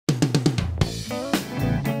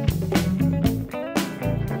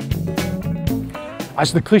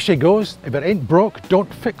As the cliche goes, if it ain't broke,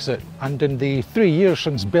 don't fix it. And in the 3 years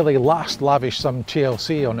since Bailey last lavished some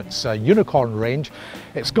TLC on its Unicorn range,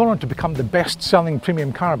 it's gone on to become the best-selling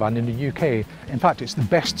premium caravan in the UK. In fact, it's the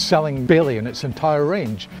best-selling Bailey in its entire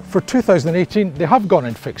range. For 2018, they have gone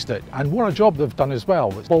and fixed it, and what a job they've done as well.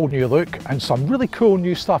 It's a bold new look and some really cool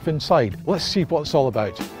new stuff inside. Let's see what it's all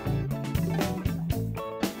about.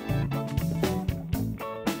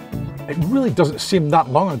 It really doesn't seem that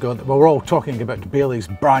long ago that we were all talking about Bailey's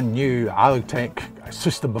brand new high-tech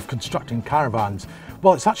system of constructing caravans.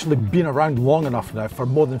 Well, it's actually been around long enough now for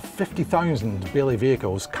more than 50,000 Bailey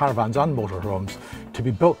vehicles, caravans and motorhomes to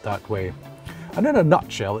be built that way. And in a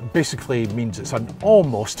nutshell, it basically means it's an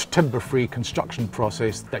almost timber-free construction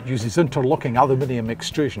process that uses interlocking aluminium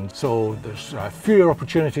extrusion. So there's fewer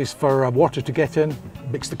opportunities for water to get in,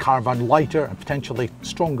 makes the caravan lighter and potentially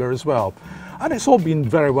stronger as well. And it's all been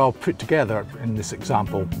very well put together in this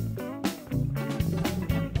example.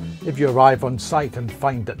 If you arrive on site and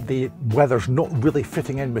find that the weather's not really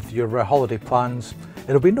fitting in with your holiday plans,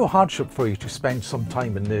 it'll be no hardship for you to spend some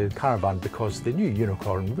time in the caravan, because the new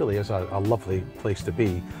Unicorn really is a lovely place to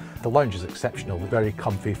be. The lounge is exceptional, very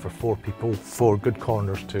comfy for 4 people, 4 good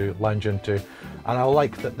corners to lounge into. And I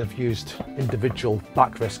like that they've used individual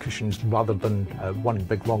backrest cushions rather than one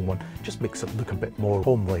big long one. It just makes it look a bit more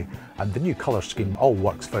homely. And the new colour scheme all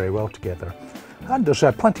works very well together. And there's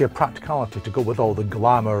plenty of practicality to go with all the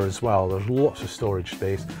glamour as well. There's lots of storage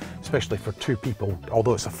space, especially for 2 people,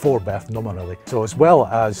 although it's a 4-berth nominally. So as well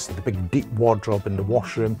as the big deep wardrobe in the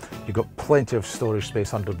washroom, you've got plenty of storage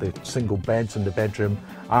space under the single beds in the bedroom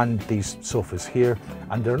and these sofas here.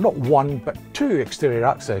 And there are not 1 but 2 exterior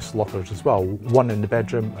access lockers as well, 1 in the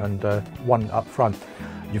bedroom and 1 up front.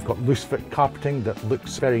 You've got loose fit carpeting that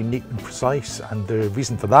looks very neat and precise, and the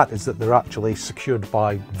reason for that is that they're actually secured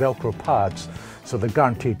by Velcro pads, so they're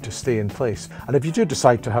guaranteed to stay in place. And if you do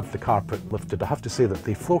decide to have the carpet lifted, I have to say that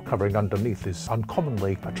the floor covering underneath is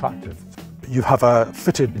uncommonly attractive. You have a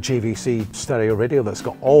fitted JVC stereo radio that's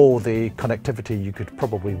got all the connectivity you could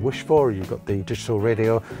probably wish for. You've got the digital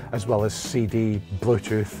radio as well as CD,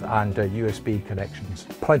 Bluetooth and USB connections.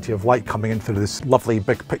 Plenty of light coming in through this lovely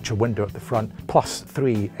big picture window at the front, plus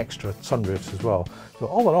 3 extra sunroofs as well. So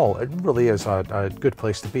all in all, it really is a good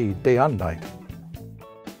place to be day and night.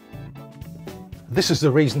 This is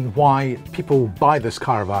the reason why people buy this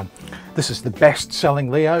caravan. This is the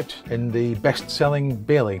best-selling layout in the best-selling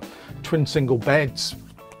Bailey. Twin single beds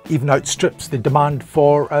even outstrips the demand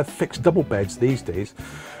for fixed double beds these days.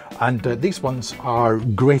 And these ones are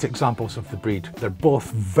great examples of the breed. They're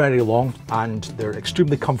both very long and they're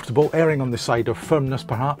extremely comfortable, erring on the side of firmness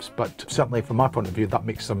perhaps, but certainly from my point of view that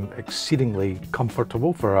makes them exceedingly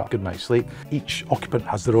comfortable for a good night's sleep. Each occupant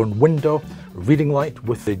has their own window, reading light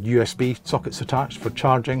with the USB sockets attached for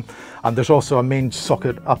charging, and there's also a main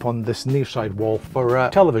socket up on this near side wall for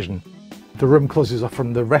television. The room closes off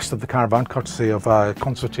from the rest of the caravan courtesy of a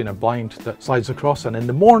concertina blind that slides across, and in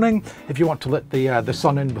the morning, if you want to let the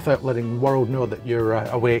sun in without letting the world know that you're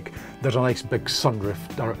awake, there's a nice big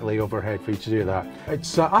sunroof directly overhead for you to do that.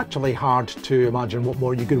 It's actually hard to imagine what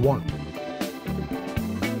more you could want.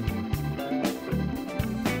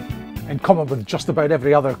 In common with just about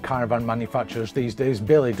every other caravan manufacturer these days,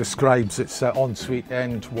 Bailey describes its ensuite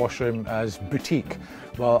end washroom as boutique.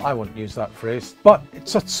 Well, I won't use that phrase, but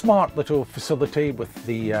it's a smart little facility with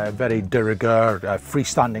the very de rigueur,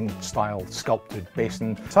 freestanding style sculpted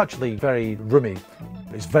basin. It's actually very roomy.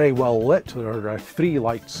 It's very well lit. There are 3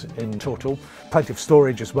 lights in total. Plenty of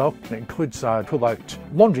storage as well. It includes a pull-out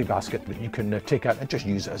laundry basket that you can take out and just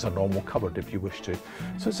use it as a normal cupboard if you wish to.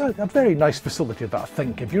 So it's a very nice facility that I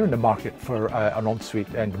think if you're in the market for an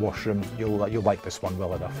ensuite end washroom, you'll like this one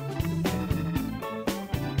well enough.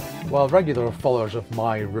 Well, regular followers of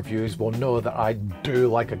my reviews will know that I do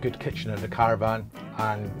like a good kitchen in a caravan,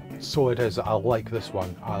 and so it is. I like this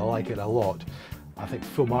one. I like it a lot. I think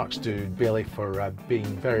full marks to Bailey for being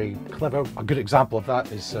very clever. A good example of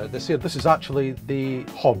that is this here. This is actually the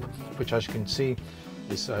hob, which as you can see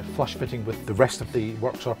is flush fitting with the rest of the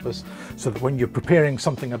work surface, so that when you're preparing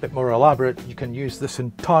something a bit more elaborate, you can use this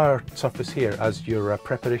entire surface here as your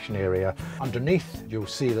preparation area. Underneath, you'll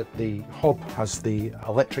see that the hob has the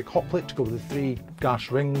electric hot plate to go with the 3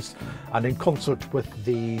 gas rings, and in concert with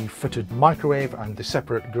the fitted microwave and the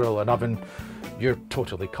separate grill and oven, you're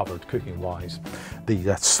totally covered cooking wise. The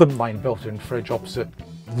slimline built-in fridge opposite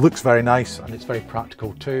looks very nice, and it's very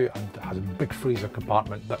practical too, and has a big freezer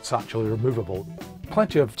compartment that's actually removable.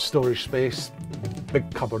 Plenty of storage space,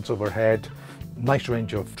 big cupboards overhead, nice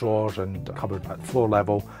range of drawers and cupboard at floor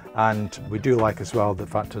level, and we do like as well the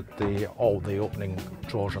fact that all the opening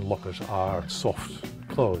drawers and lockers are soft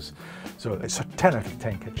close. So it's a 10 out of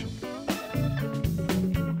 10 kitchen.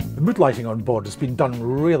 The mood lighting on board has been done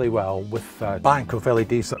really well with a bank of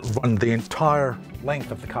LEDs that run the entire length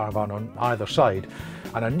of the Caravan on either side.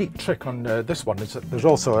 And a neat trick on this one is that there's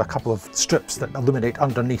also a couple of strips that illuminate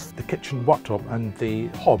underneath the kitchen worktop and the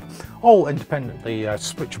hob, all independently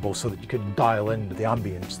switchable so that you can dial in the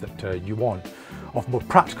ambience that you want. Of more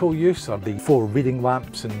practical use are the 4 reading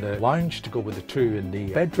lamps in the lounge to go with the 2 in the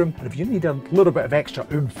bedroom. And if you need a little bit of extra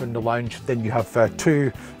oomph in the lounge, then you have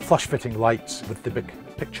 2 flush fitting lights with the big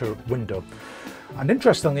picture window. And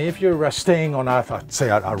interestingly, if you're staying on say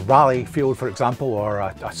a rally field, for example, or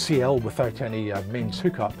a CL without any mains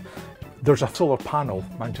hookup, there's a solar panel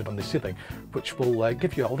mounted on the ceiling, which will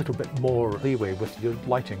give you a little bit more leeway with your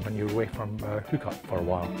lighting when you're away from hookup for a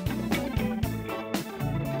while.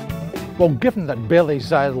 Well, given that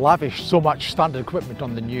Bailey's lavished so much standard equipment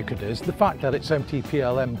on the new Cadiz, the fact that its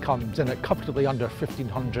MTPLM comes in at comfortably under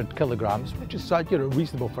 1,500 kilograms, which is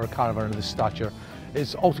reasonable for a caravan of this stature,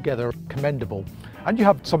 is altogether commendable. And you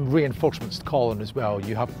have some reinforcements to call on as well.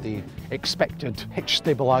 You have the expected hitch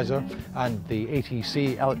stabilizer and the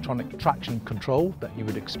ATC electronic traction control that you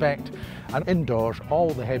would expect. And indoors,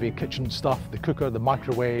 all the heavy kitchen stuff, the cooker, the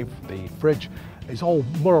microwave, the fridge, is all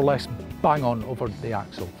more or less bang on over the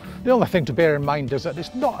axle. The only thing to bear in mind is that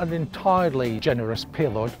it's not an entirely generous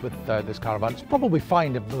payload with this Caravan. It's probably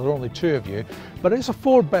fine if there are only 2 of you, but it's a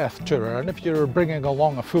 4-berth tourer, and if you're bringing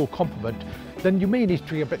along a full complement, then you may need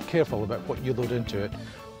to be a bit careful about what you load into it.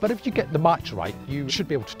 But if you get the match right, you should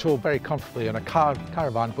be able to tow very comfortably on a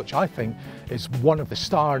Caravan, which I think is one of the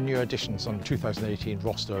star new additions on the 2018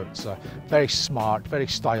 roster. It's very smart, very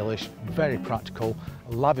stylish, very practical,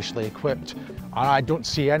 lavishly equipped, and I don't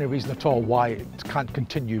see any reason at all why it can't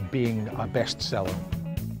continue being a bestseller.